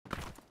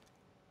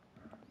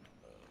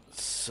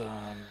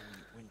some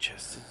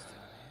Winchesters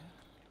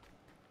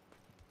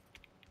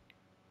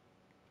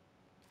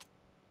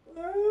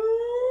down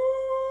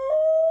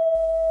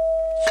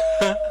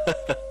here.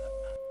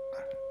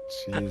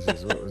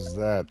 Jesus, what was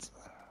that?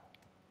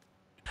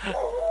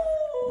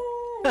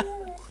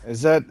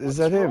 Is that What's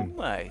him? wrong,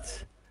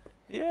 mate?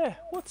 Yeah,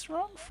 what's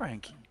wrong,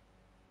 Frankie?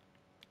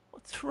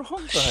 What's wrong,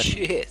 buddy?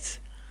 Shit.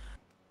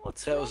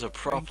 What's That wrong, was a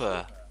Frankie?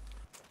 proper...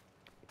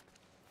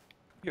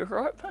 You're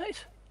right,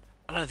 mate?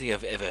 I don't think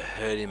I've ever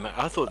heard him...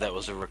 I thought that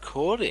was a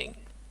recording.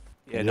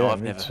 Yeah, no, Yeah,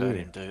 I've me never heard too.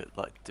 him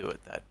do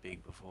it that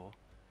big before.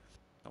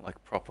 Not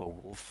like proper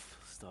wolf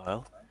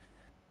style.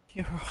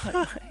 You're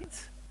right,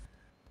 mate.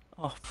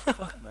 Oh,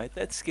 fuck, mate,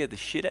 that scared the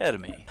shit out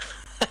of me.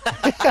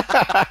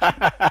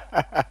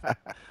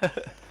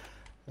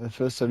 The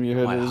first time you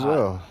heard My it as heart.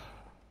 well.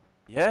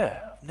 Yeah,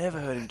 I've never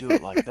heard him do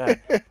it like that.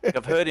 Like,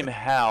 I've heard him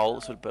howl,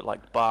 sort of, but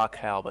like bark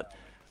howl, but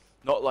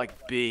not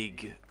like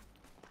big,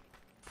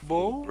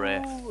 full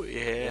breath.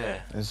 Yeah.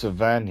 There's a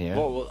van here.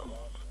 What?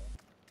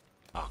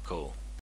 Oh, cool.